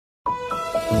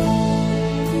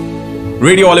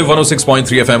Radio olive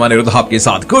 106.3 FM Anirudh आपके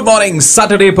साथ। Good morning.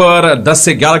 Saturday पर 10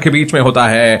 से 11 के बीच में होता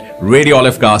है रेडियो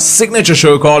ऑलिव का signature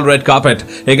show call red carpet.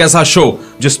 एक ऐसा शो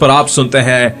जिस पर आप सुनते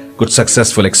हैं कुछ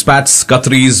सक्सेसफुल एक्सपैट्स,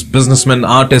 कतरीज, बिजनेसमैन,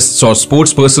 आर्टिस्ट्स और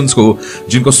स्पोर्ट्स पर्संस को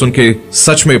जिनको सुन के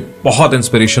सच में बहुत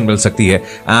इंस्पिरेशन मिल सकती है।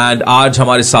 एंड आज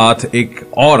हमारे साथ एक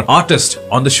और artist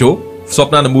on the show,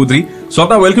 Swapna Namboodiri.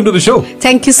 Swapna, welcome to the show.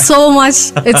 Thank you so much.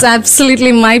 It's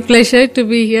absolutely my pleasure to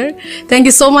be here. Thank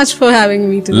you so much for having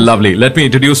me today. Lovely. Let me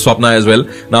introduce Swapna as well.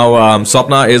 Now,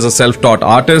 Swapna is a self-taught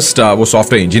artist. वो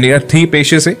software engineer थी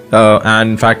पेशे से.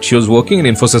 And in fact, she was working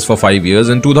in Infosys for 5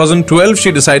 years. In 2012,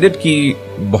 she decided कि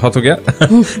बहुत हो गया.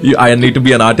 I need to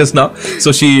be an artist now.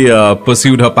 So she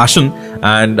pursued her passion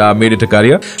and made it a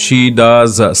career. She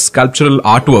does sculptural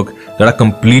artwork that are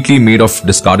completely made of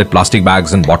discarded plastic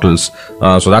bags and bottles.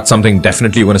 So that's something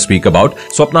definitely we're going to speak about.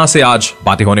 Swapna से आज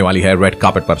बातें होने वाली है red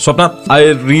carpet पर. Swapna, I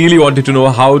really wanted to know,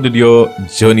 how did your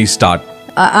journey start?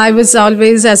 I was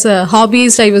always, as a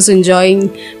hobbyist, I was enjoying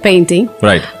painting.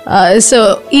 Right. So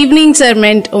evenings are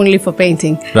meant only for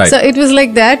painting. Right. So it was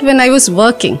like that when I was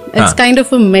working. It's kind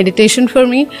of a meditation for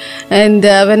me.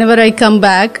 And whenever I come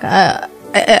back,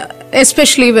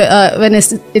 especially when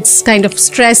it's kind of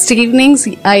stressed evenings,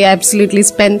 I absolutely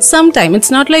spend some time.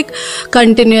 It's not like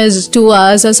continuous 2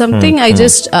 hours or something. I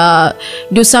just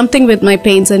do something with my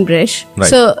paints and brush. Right.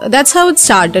 So that's how it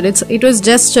started. It was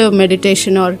just a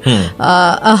meditation or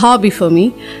a hobby for me.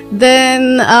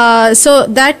 Then so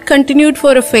that continued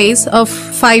for a phase of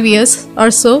 5 years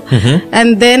or so.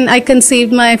 And then I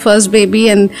conceived my first baby,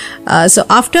 and so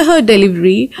after her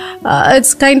delivery,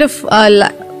 it's kind of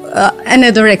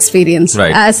another experience.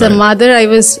 Right, As a mother, I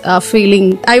was feeling,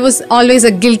 I was always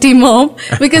a guilty mom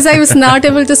because I was not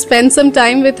able to spend some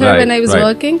time with her when I was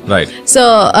working. Right. So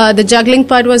the juggling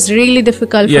part was really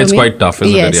difficult for me. Yeah, it's quite tough,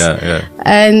 isn't it? Yeah.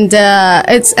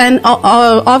 And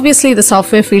obviously the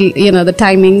software field, the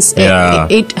timings,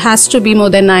 it has to be more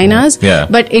than 9 hours,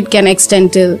 but it can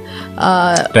extend till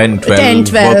 10,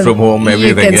 12, work from home,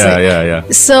 everything. Yeah.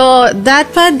 So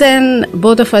that part, then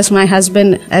both of us, my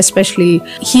husband especially,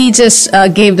 he just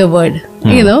gave the word,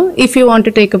 if you want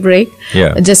to take a break,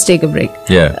 just take a break.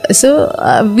 So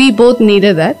we both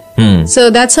needed that. So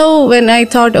that's how, when I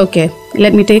thought, okay,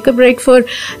 let me take a break for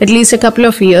at least a couple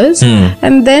of years,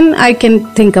 and then I can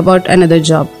think about another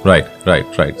job. Right.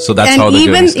 So that's how the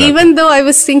journey started. Even though I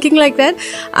was thinking like that,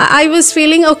 I was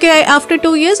feeling, okay, after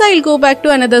 2 years, I'll go back to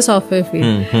another software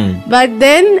field. But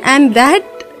then, and that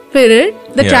period,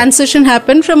 the transition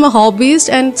happened from a hobbyist,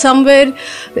 and somewhere,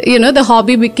 the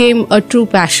hobby became a true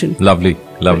passion.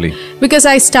 Lovely. Because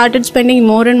I started spending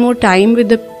more and more time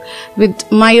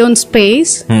with my own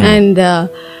space, and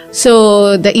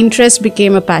so the interest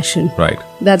became a passion. Right.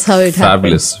 That's how it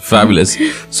happened. Fabulous.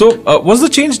 So, was the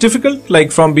change difficult?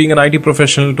 Like from being an IT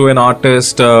professional to an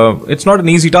artist, it's not an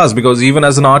easy task, because even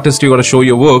as an artist, you got to show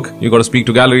your work. You got to speak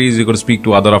to galleries. You got to speak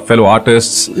to other fellow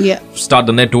artists. Start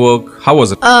the network. How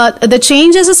was it? The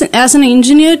change as an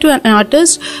engineer to an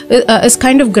artist is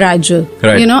kind of gradual.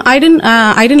 Right. I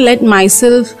didn't let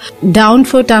myself down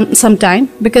for some time,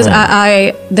 because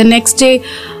I the next day.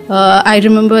 I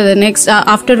remember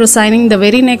after resigning, the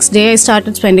very next day, I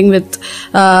started spending with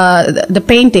the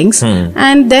paintings.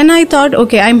 And then I thought,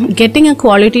 okay, I'm getting a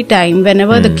quality time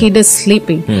whenever the kid is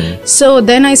sleeping. So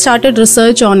then I started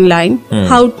research online,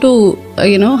 how to,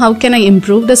 how can I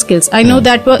improve the skills? I know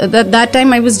that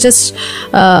time I was just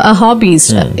a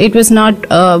hobbyist. It was not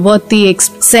worth the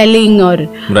selling or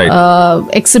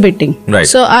exhibiting. Right.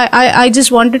 So I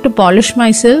just wanted to polish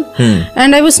myself,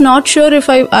 and I was not sure if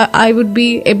I would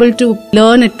be able to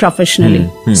learn it professionally.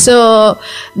 So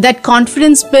that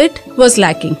confidence bit was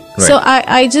lacking. Right. So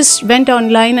I just went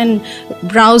online and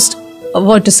browsed,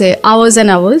 hours and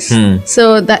hours.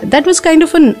 So that was kind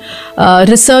of a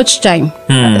research time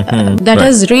that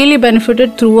has really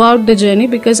benefited throughout the journey,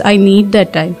 because I need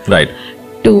that time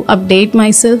to update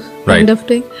myself, kind of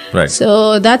thing. Right.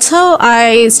 So that's how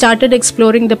I started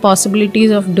exploring the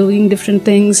possibilities of doing different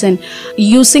things and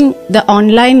using the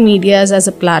online medias as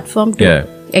a platform to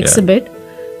exhibit.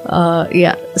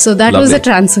 So that was the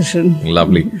transition.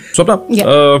 Lovely. Swapna,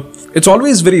 it's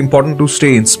always very important to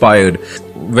stay inspired.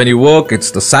 When you work,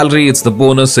 it's the salary, it's the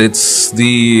bonus, it's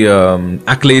the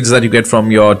accolades that you get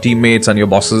from your teammates and your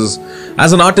bosses.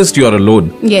 As an artist, you are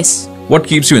alone. Yes. What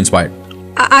keeps you inspired?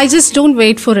 I just don't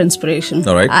wait for inspiration.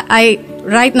 All right. I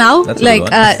right now,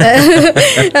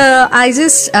 I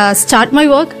just start my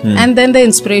work, and then the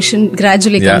inspiration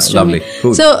gradually comes to me.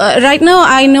 Cool. So right now,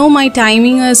 I know my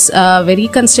timing is very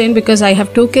constrained because I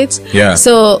have 2 kids. Yeah.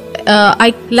 So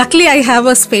luckily I have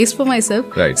a space for myself.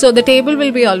 Right. So the table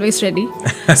will be always ready.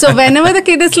 So whenever the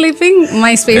kid is sleeping,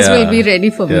 my space will be ready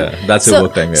for me. Yeah, that's your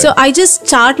work time. Yeah. So I just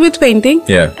start with painting.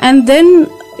 Yeah. And then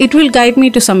it will guide me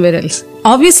to somewhere else.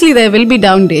 Obviously, there will be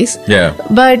down days. Yeah.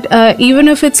 But even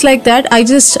if it's like that, I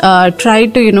just try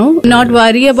to, not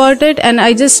worry about it. And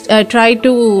I just try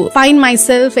to find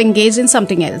myself engaged in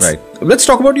something else. Right. Let's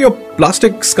talk about your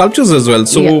plastic sculptures as well.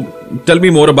 So tell me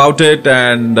more about it,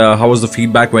 and how was the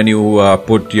feedback when you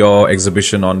put your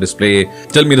exhibition on display?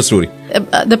 Tell me the story.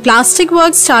 The plastic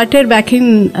work started back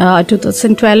in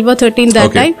 2012 or 13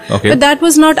 that time. Okay. But that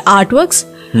was not artworks.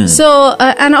 So,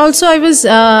 and also I was,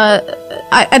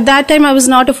 at that time I was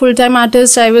not a full-time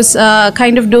artist. I was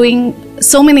kind of doing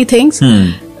so many things.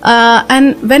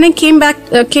 And when I came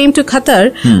to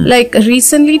Qatar, like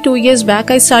recently 2 years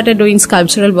back, I started doing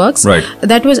sculptural works. Right.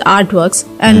 That was artworks,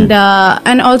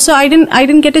 and also I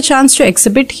didn't get a chance to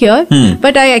exhibit here,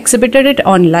 but I exhibited it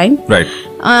online. Right.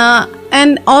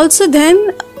 And also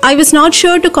then I was not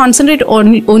sure to concentrate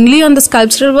only on the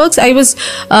sculptural works. I was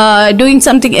doing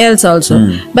something else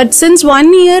also. But since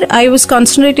 1 year, I was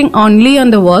concentrating only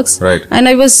on the works. Right. And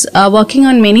I was working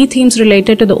on many themes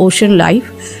related to the ocean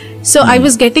life. So I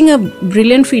was getting a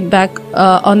brilliant feedback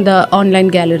on the online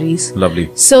galleries. Lovely.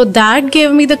 So that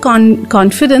gave me the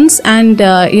confidence and,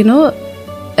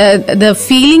 the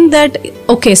feeling that,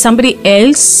 okay, somebody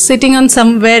else sitting on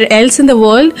somewhere else in the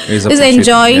world is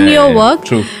enjoying your work.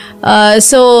 True.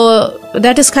 So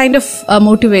that is kind of a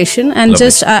motivation, and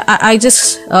I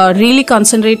just really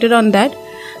concentrated on that.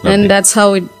 Lovely. And that's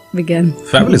how it began.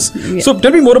 Fabulous. So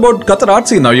tell me more about Qatar art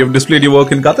scene. Now you've displayed your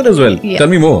work in Qatar as well. Yeah. Tell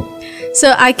me more.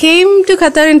 So I came to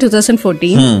Qatar in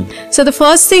 2014. So the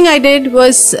first thing I did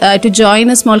was to join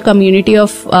a small community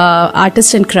of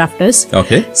artists and crafters.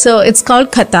 Okay. So it's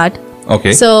called Qatar.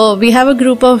 Okay. So we have a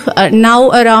group of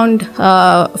now around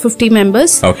 50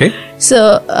 members. Okay.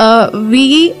 So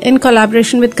we, in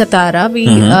collaboration with Qatar, we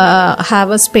have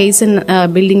a space in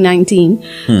Building 19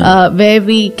 where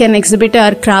we can exhibit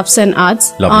our crafts and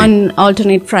arts on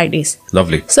alternate Fridays.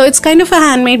 Lovely. So it's kind of a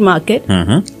handmade market.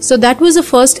 So that was the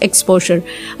first exposure.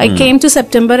 I came to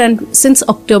September, and since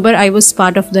October I was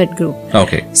part of that group.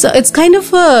 Okay. So it's kind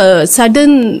of a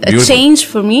sudden change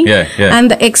for me. Yeah. And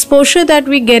the exposure that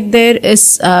we get there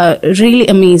is really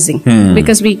amazing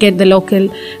because we get the local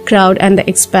crowd and the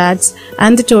expats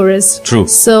and the tourists. True.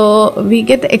 So we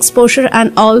get the exposure,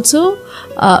 and also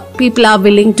people are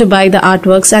willing to buy the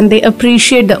artworks and they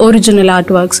appreciate the original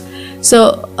artworks.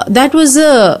 So that was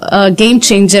a game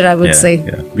changer, I would say.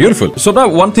 Yeah. Beautiful. So now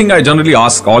one thing I generally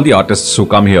ask all the artists who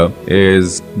come here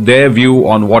is their view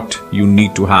on what you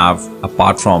need to have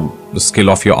apart from the skill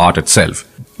of your art itself.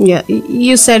 Yeah,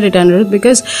 you said it, Aniruddha,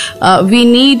 because we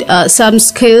need some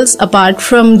skills apart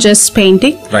from just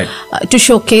painting, right, to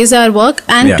showcase our work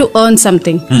and to earn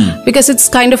something, because it's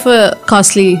kind of a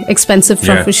costly, expensive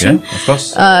profession. Yeah, of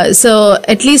course. So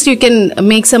at least you can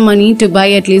make some money to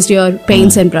buy at least your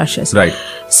paints and brushes. Right.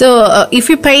 So if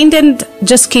you paint and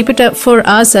just keep it up for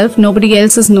ourselves, nobody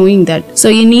else is knowing that. So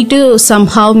you need to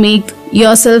somehow make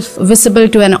yourself visible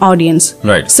to an audience.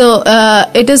 Right. So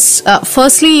it is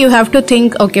firstly you have to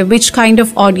think, okay, which kind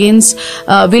of audience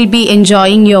will be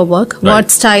enjoying your work, right,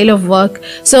 what style of work.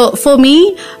 So for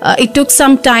me, it took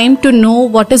some time to know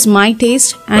what is my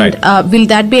taste and right, will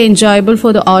that be enjoyable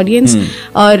for the audience,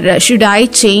 or should I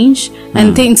change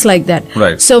and things like that.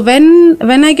 Right. So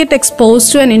when I get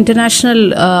exposed to an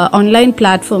international online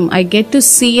platform, I get to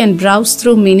see and browse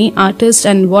through many artists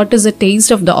and what is the taste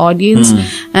of the audience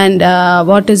and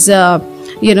what is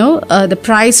the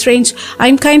price range.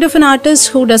 I'm kind of an artist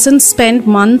who doesn't spend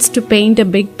months to paint a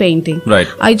big painting. Right.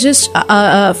 I just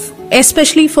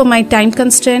especially for my time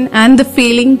constraint and the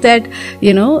feeling that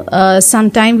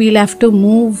sometime we'll have to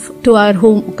move to our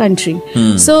home country,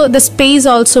 so the space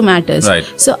also matters. Right.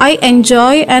 So I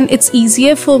enjoy, and it's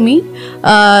easier for me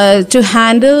to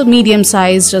handle medium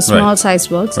sized or small size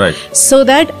works, right, so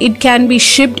that it can be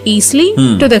shipped easily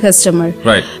to the customer.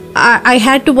 Right. I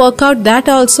had to work out that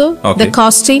also. Okay. The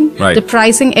costing, right, the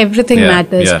pricing, everything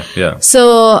matters. Yeah.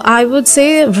 So I would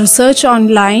say research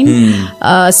online,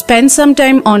 spend some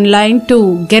time online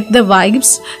to get the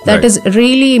vibes. That is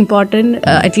really important,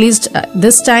 at least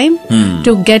this time,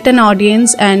 to get an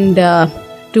audience and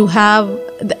to have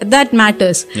that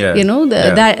matters.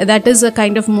 That is a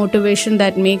kind of motivation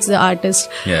that makes the artist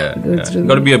go through.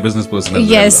 Got to be a business person as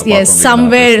yes, well,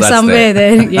 somewhere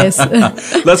there. Yes.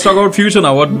 Let's talk about future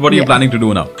now. What are you planning to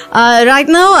do now? Right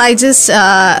now, I just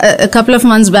a couple of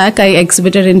months back I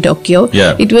exhibited in Tokyo.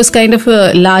 Yeah. It was kind of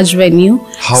a large venue.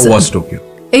 How was Tokyo?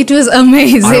 It was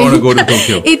amazing. I want to go to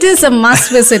Tokyo. It is a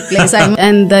must-visit place,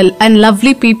 and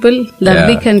lovely people,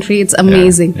 lovely country. It's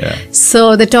amazing. Yeah.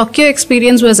 So the Tokyo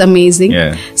experience was amazing.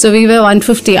 Yeah. So we were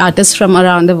 150 artists from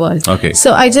around the world. Okay.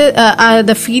 So I just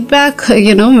the feedback,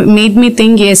 made me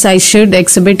think, yes, I should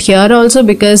exhibit here also,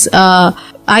 because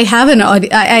I have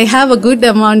a good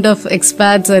amount of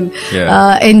expats and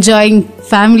enjoying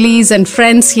families and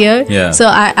friends here. Yeah. So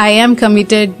I am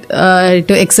committed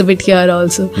to exhibit here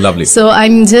also. Lovely. So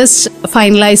I'm just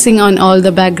finalizing on all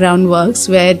the background works,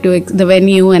 where to the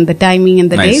venue and the timing and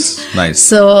the dates. Nice.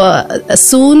 So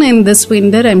soon in this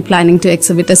winter, I'm planning to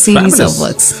exhibit a series of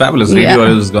works. Fabulous. Radio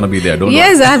is going to be there. Don't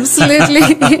Yes, worry. absolutely.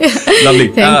 Lovely.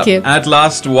 Thank you. At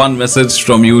last, one message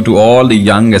from you to all the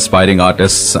young aspiring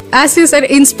artists. As you said,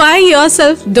 inspire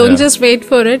yourself. Don't just wait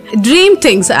for it. Dream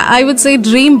things. I would say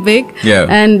dream big. Yeah.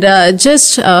 And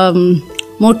just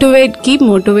keep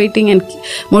motivating and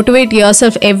motivate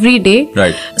yourself every day.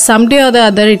 Right. Someday or the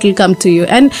other it will come to you.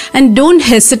 And don't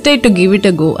hesitate to give it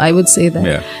a go. I would say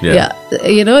that. Yeah.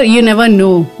 You never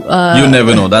know. You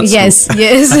never know. That's yes. true.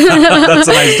 Yes. That's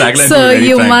a nice tagline. So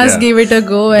you frank, must give it a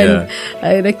go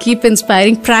and keep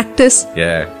inspiring. Practice.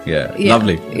 Yeah.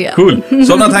 Lovely. Yeah. Cool.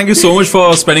 Swapna, thank you so much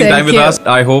for spending Thank time with you. us.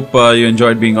 I hope you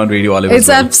enjoyed being on Radio Olive. It's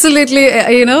absolutely,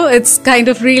 it's kind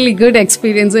of really good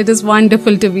experience. It is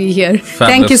wonderful to be here.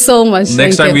 Fabulous. Thank you so much.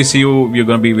 Next time we see you, you're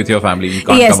going to be with your family. You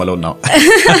can't come alone now.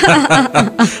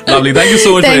 Lovely. Thank you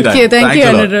so much for your time. Thank you,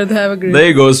 Aniruddha. Have a great day. There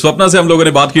you go. Swapna से हम लोगों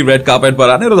ने बात की red carpet पर.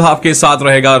 अनिरुद्ध आपके साथ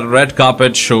रहेगा रेड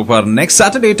कार्पेट शो पर next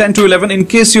Saturday 10 to 11. In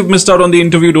case you've missed out on the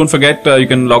interview, don't forget you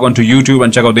can log on to YouTube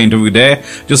and check out the interview there.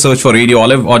 Just search for Radio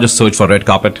Olive or just search for Red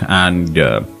Carpet and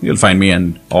you'll find me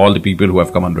and all the people who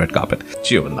have come on Red Carpet.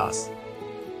 Cheers, last.